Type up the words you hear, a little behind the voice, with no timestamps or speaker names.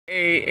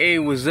Hey,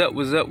 what's up?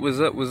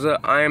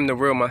 I am the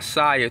real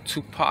Messiah,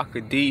 Tupac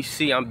of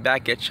DC. I'm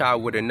back at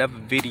y'all with another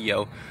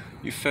video.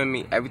 You feel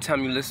me? Every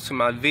time you listen to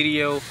my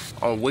video,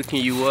 I'm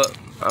waking you up.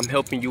 I'm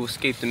helping you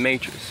escape the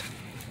matrix.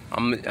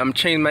 I'm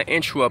changing my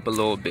intro up a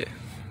little bit.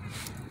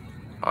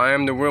 I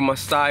am the real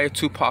Messiah,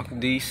 Tupac of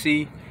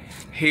DC.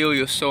 Heal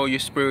your soul, your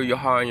spirit, your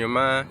heart, and your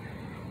mind,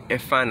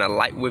 and find a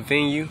light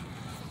within you.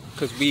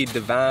 Cause we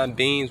divine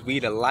beings, we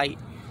the light.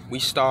 We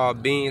star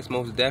beings,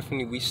 most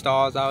definitely. We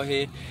stars out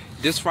here.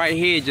 This right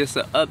here just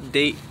an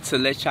update to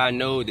let y'all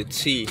know the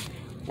T.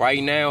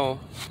 Right now,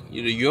 the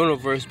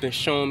universe been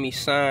showing me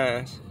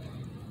signs,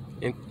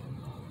 and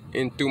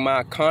through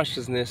my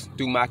consciousness,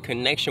 through my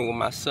connection with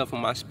myself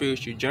and my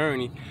spiritual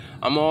journey,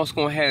 I'm also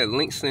gonna have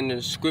links in the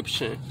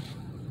description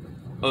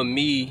of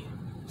me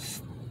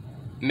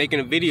making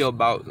a video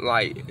about,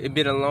 like, it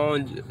been a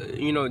long,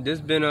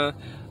 this been a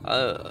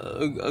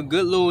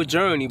good little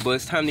journey, but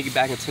it's time to get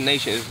back into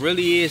nature. It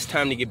really is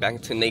time to get back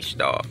into nature,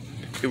 dog.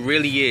 It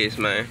really is,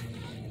 man.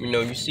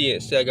 You see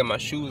it. See, I got my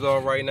shoes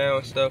on right now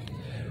and stuff,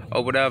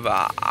 or whatever.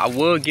 I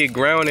will get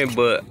grounded,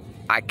 but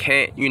I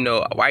can't.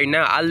 Right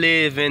now I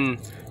live in,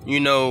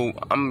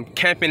 I'm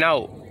camping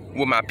out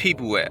with my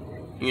people at.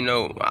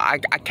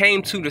 I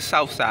came to the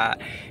south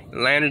side,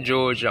 Atlanta,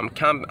 Georgia. I'm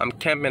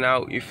camping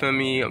out. You feel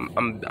me?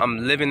 I'm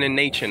living in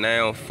nature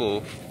now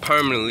for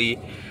permanently.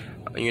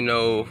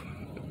 To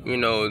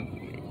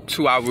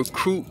our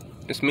recruit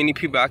as many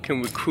people I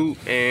can recruit,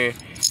 and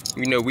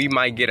we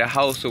might get a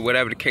house or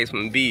whatever the case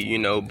may be,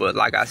 but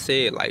like I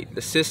said, like,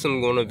 the system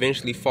gonna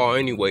eventually fall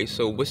anyway,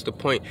 so what's the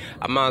point?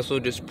 I might as well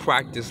just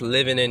practice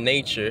living in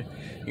nature,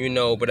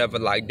 whatever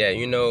like that.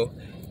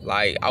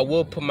 Like, I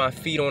will put my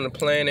feet on the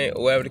planet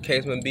or whatever the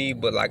case may be,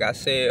 but like I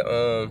said,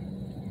 I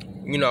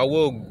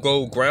will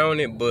go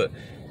grounded, but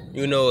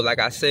like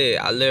I said,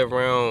 I live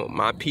around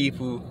my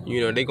people.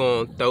 They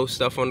gonna throw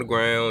stuff on the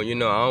ground. I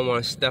don't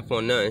want to step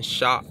on nothing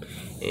sharp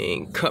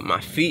and cut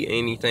my feet or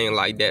anything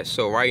like that.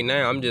 So right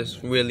now, I'm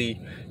just really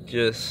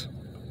just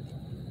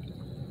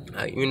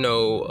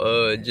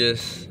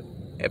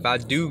if I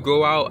do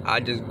go out, I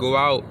just go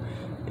out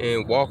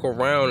and walk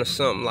around or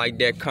something like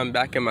that. Come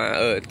back in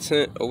my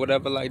tent or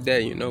whatever like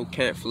that.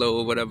 Camp flow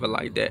or whatever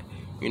like that.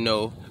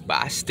 But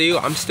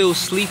I'm still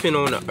sleeping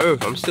on the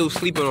earth. I'm still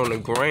sleeping on the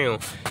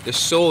ground, the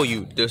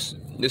soil, the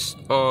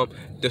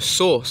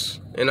source,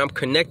 and I'm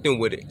connecting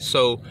with it.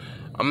 So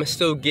I'm gonna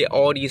still get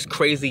all these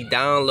crazy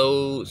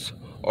downloads,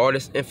 all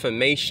this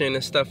information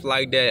and stuff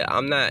like that.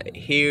 I'm not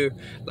here,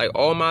 like,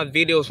 all my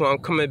videos when I'm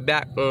coming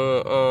back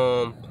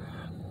on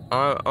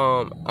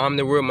I'm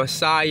the Real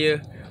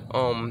Messiah,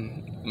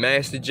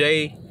 Master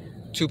J,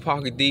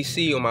 Tupac of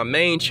DC on my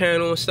main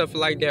channel and stuff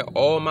like that.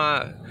 All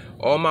my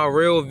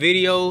real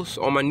videos,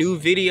 all my new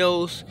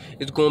videos,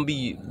 it's gonna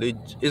be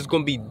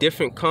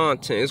different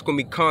content. It's gonna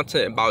be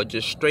content about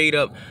just straight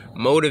up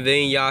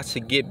motivating y'all to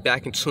get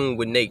back in tune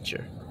with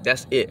nature.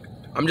 That's it.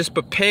 I'm just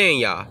preparing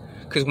y'all,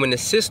 because when the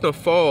system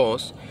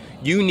falls,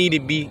 you need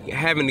to be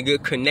having a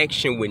good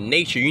connection with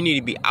nature. You need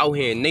to be out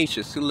here in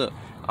nature. See, look,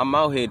 I'm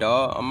out here,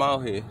 dog. I'm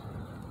out here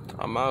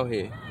in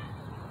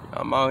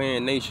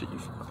nature.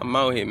 I'm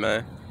out here,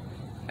 man.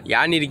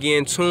 Y'all need to get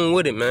in tune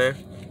with it, man.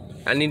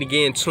 I need to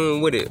get in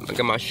tune with it. I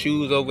got my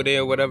shoes over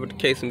there, whatever the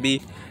case may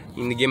be.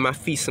 You need to give my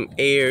feet some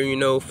air,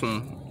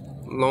 from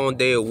a long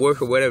day of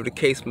work or whatever the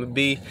case may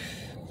be.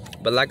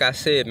 But like I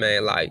said,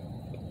 man, like,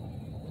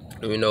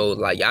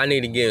 like, y'all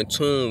need to get in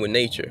tune with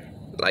nature.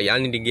 Like, y'all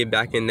need to get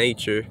back in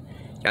nature.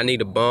 Y'all need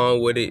to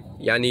bond with it.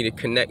 Y'all need to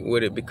connect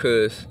with it,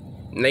 because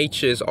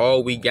nature is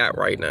all we got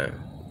right now.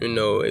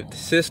 If the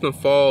system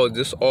falls,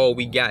 this all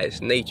we got is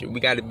nature.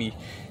 We got to be,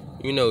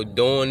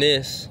 doing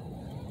this,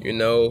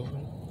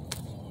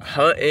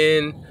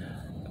 hunting,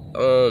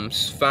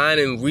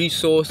 finding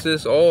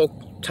resources, all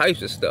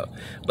types of stuff.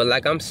 But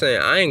like I'm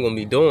saying, I ain't gonna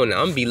be doing that.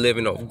 I'm gonna be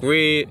living off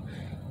grid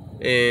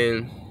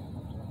and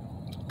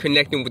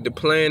connecting with the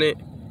planet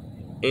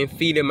and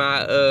feeding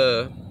my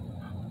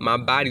my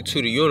body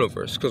to the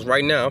universe. Because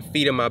right now I'm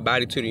feeding my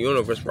body to the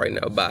universe right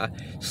now by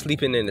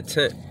sleeping in the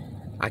tent.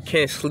 I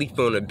can't sleep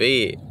on the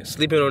bed.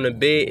 Sleeping on the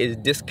bed is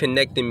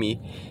disconnecting me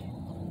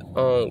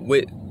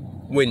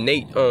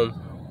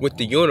with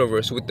the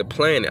universe, with the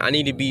planet. I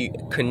need to be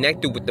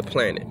connected with the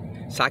planet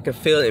so I can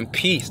feel in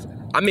peace.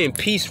 I'm in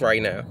peace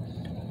right now.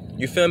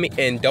 You feel me?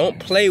 And don't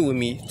play with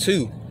me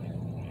too.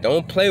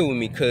 Don't play with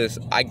me, because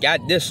I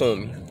got this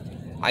on me.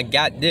 I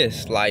got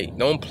this. Like,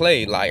 don't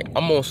play. Like,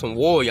 I'm on some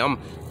warrior. I'm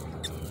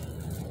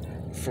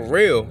for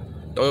real.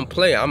 Don't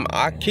play.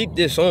 I keep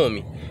this on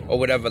me or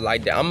whatever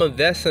like that. I'm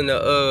investing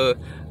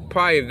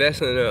probably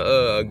investing in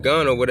a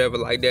gun or whatever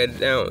like that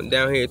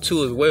down here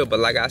too as well. But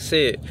like I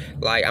said,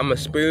 like, I'm a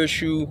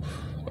spiritual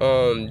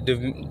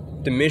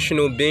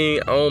dimensional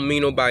being. I don't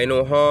mean nobody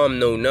no harm,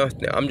 no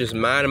nothing. I'm just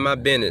minding my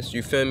business.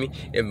 You feel me?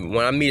 When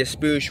I meet a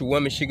spiritual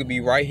woman, she could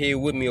be right here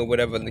with me or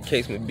whatever the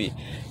case may be.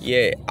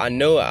 Yeah, I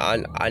know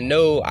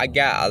I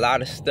got a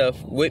lot of stuff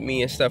with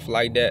me and stuff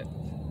like that.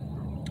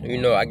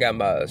 I got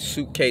my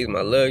suitcase,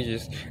 my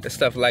luggage and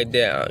stuff like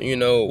that.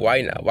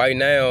 Right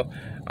now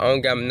I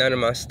don't got none of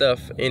my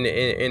stuff in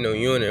the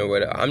unit or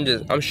whatever.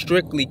 I'm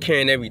strictly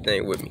carrying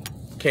everything with me.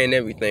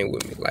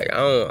 Like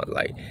I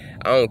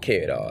don't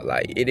care at all.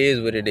 Like it is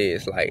what it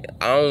is. Like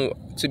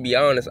to be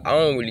honest, I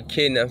don't really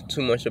care nothing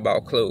too much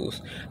about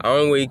clothes. I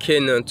don't really care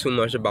nothing too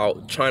much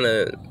about trying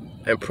to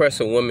impress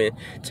a woman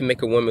to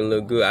make a woman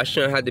look good. I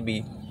shouldn't have to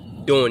be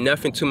doing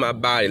nothing to my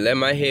body. Let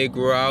my hair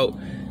grow out.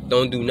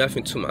 Don't do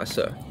nothing to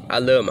myself. I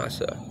love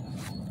myself.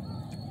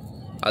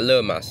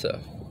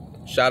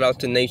 Shout out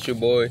to Nature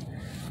Boy.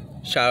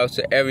 Shout out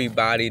to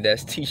everybody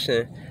that's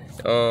teaching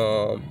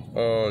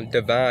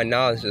divine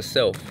knowledge of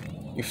self.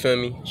 You feel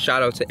me?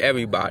 Shout out to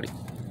everybody.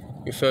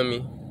 You feel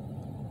me?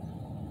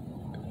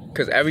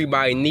 Because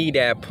everybody need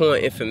that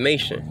point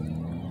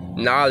information.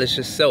 Knowledge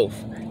of self.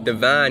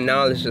 Divine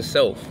knowledge of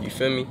self. You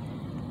feel me?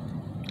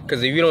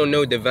 Because if you don't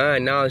know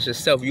divine knowledge of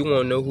self, you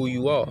won't know who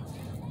you are.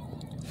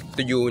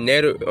 Through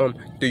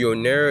your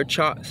narrow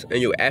charts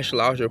and your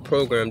astrological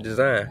program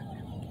design,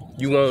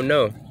 you won't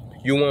know.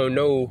 You won't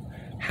know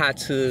how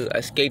to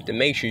escape the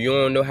matrix. You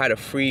don't know how to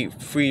free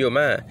your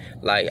mind.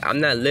 Like,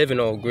 I'm not living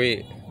on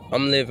grid.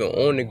 I'm living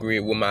on the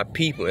grid with my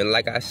people. And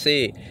like I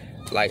said,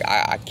 like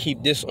I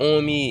keep this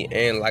on me.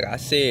 And like I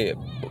said,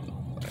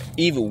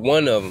 either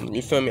one of them,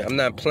 you feel me? I'm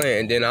not playing.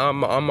 And then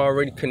I'm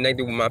already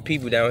connected with my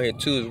people down here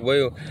too as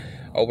well,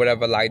 or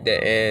whatever like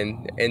that.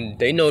 And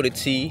they know the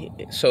T.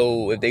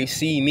 So if they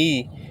see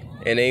me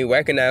and they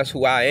recognize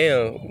who I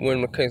am,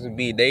 when it comes to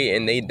be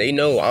they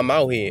know I'm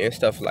out here and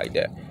stuff like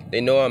that.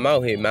 They know I'm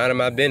out here minding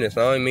my business.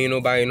 I don't mean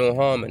nobody no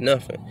harm or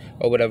nothing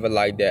or whatever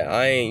like that.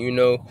 I ain't, you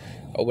know,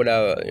 or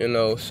whatever, you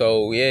know.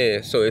 So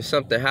yeah, so if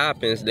something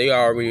happens, they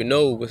already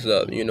know what's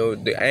up. You know,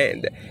 the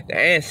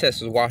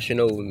ancestors watching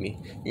over me.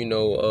 You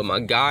know, my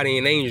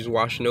guardian angels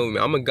watching over me.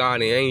 I'm a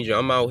guardian angel.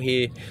 I'm out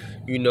here,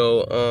 you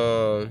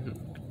know,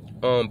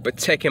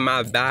 protecting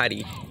my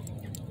body.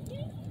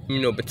 You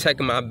know,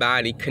 protecting my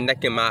body,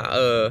 connecting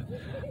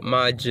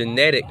my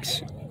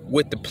genetics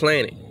with the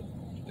planet,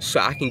 so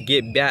I can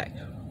get back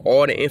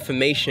all the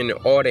information and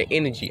all the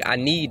energy. I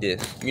need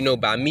this, you know,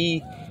 by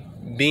me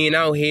being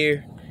out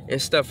here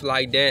and stuff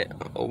like that,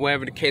 or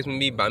whatever the case may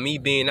be. By me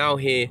being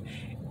out here,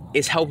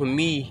 it's helping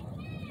me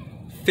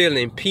feel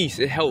in peace.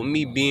 It helped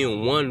me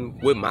being one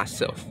with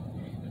myself.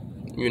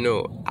 You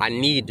know, I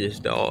need this,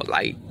 dog.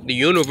 Like, the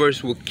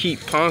universe will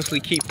constantly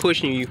keep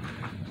pushing you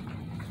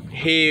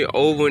here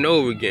over and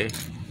over again.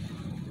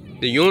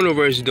 The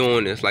universe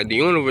doing this. Like, the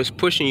universe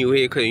pushing you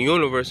here because the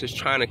universe is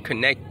trying to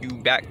connect you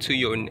back to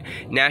your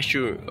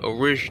natural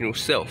original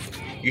self.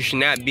 You should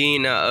not be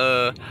in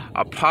a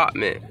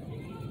apartment.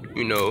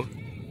 You know,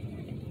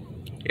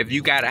 if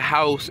you got a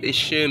house, it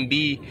shouldn't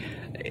be,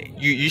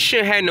 you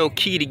shouldn't have no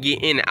key to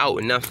get in and out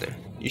or nothing.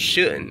 You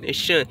shouldn't. It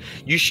shouldn't.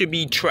 You should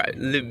be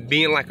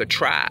being like a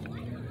tribe.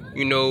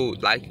 You know,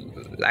 like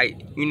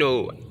you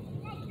know,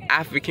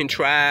 African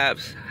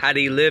tribes, how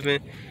they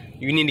living.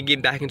 You need to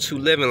get back into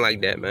living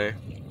like that, man.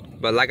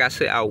 But like I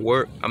said, I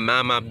work, I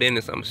mind my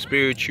business, I'm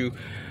spiritual.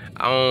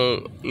 I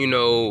don't, you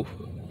know,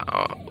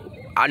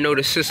 I know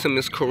the system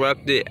is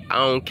corrupted. I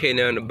don't care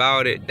nothing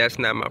about it. That's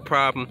not my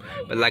problem.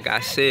 But like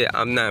I said,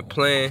 I'm not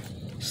playing.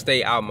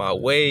 Stay out my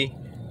way.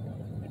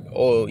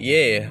 Oh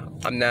yeah,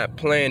 I'm not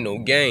playing no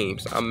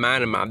games. I'm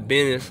minding my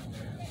business.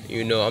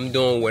 You know, I'm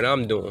doing what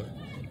I'm doing.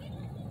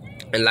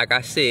 And like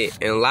I said,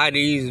 in a lot of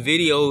these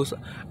videos,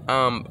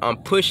 I'm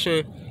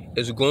pushing.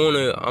 I'm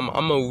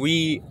gonna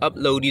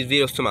re-upload these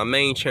videos to my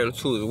main channel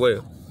too as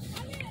well.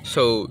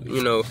 So,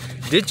 you know,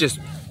 this just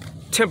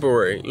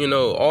temporary. You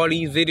know, all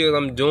these videos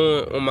I'm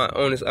doing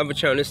on this other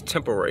channel is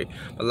temporary.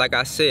 But like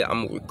I said,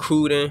 I'm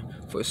recruiting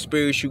for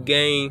spiritual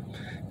game,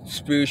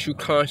 spiritual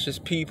conscious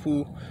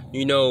people.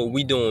 You know,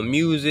 we doing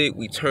music,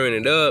 we turn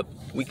it up,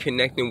 we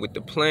connecting with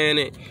the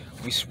planet,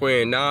 we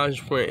spreading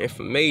knowledge, spreading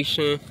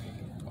information,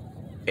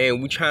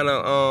 and we trying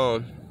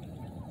to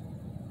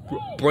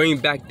bring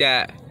back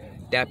that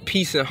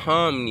peace and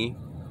harmony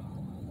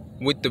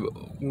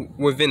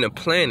within the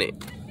planet,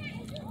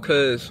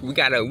 cause we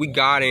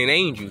guardian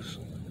angels.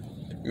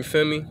 You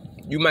feel me?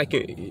 You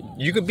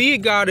could be a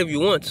god if you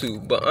want to,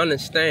 but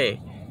understand,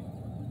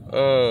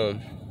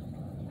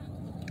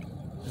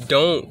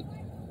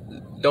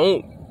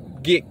 don't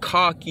get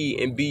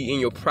cocky and be in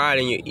your pride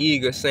and your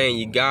ego saying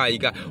you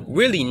God.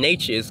 Really,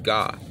 nature is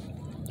God.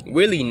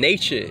 Really,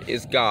 nature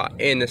is God,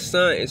 and the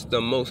sun is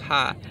the Most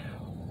High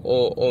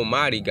or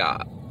Almighty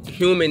God.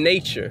 Human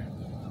nature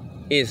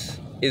is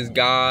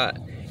God,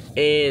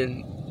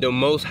 and the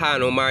Most High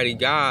and Almighty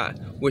God,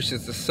 which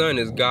is the sun,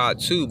 is God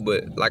too.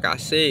 But like I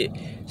said,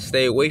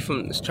 stay away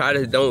from.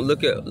 Don't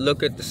look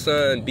at the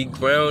sun. Be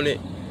grounded.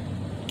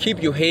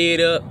 Keep your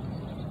head up,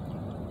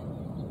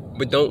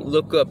 but don't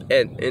look up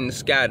in the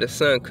sky at the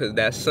sun, because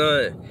that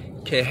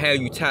sun can have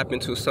you tap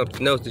into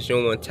something else that you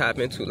don't want to tap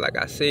into. Like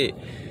I said,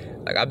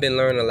 like I've been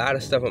learning a lot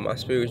of stuff on my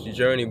spiritual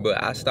journey,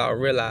 but I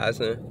started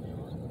realizing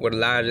what a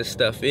lot of this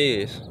stuff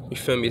is. You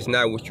feel me? It's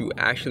not what you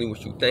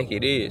think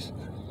it is.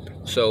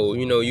 So,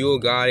 you know, you're a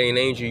guardian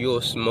angel,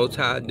 you're a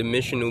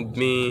multi-dimensional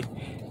being.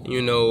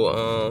 You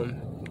know,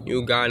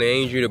 you're a guardian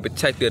angel, the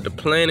protector of the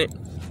planet,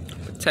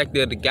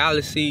 protector of the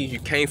galaxies. You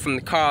came from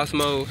the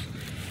cosmos,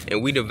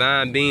 and we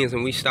divine beings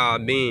and we star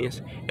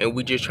beings, and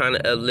we just trying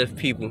to uplift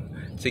people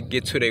to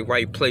get to their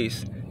right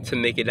place, to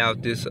make it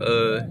out this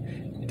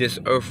this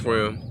earth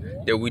realm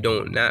that we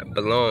don't not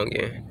belong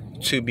in,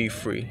 to be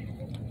free.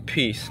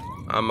 Peace.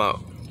 I'm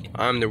out.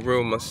 I'm the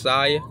real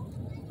Messiah.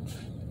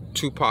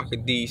 Tupac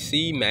of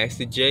DC,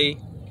 Master J.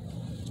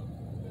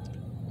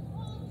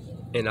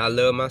 And I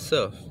love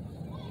myself.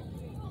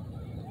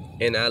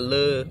 And I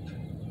love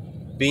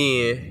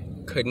being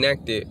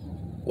connected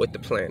with the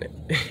planet.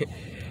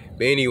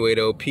 But anyway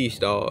though, peace,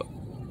 dog.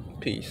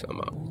 Peace. I'm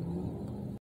out.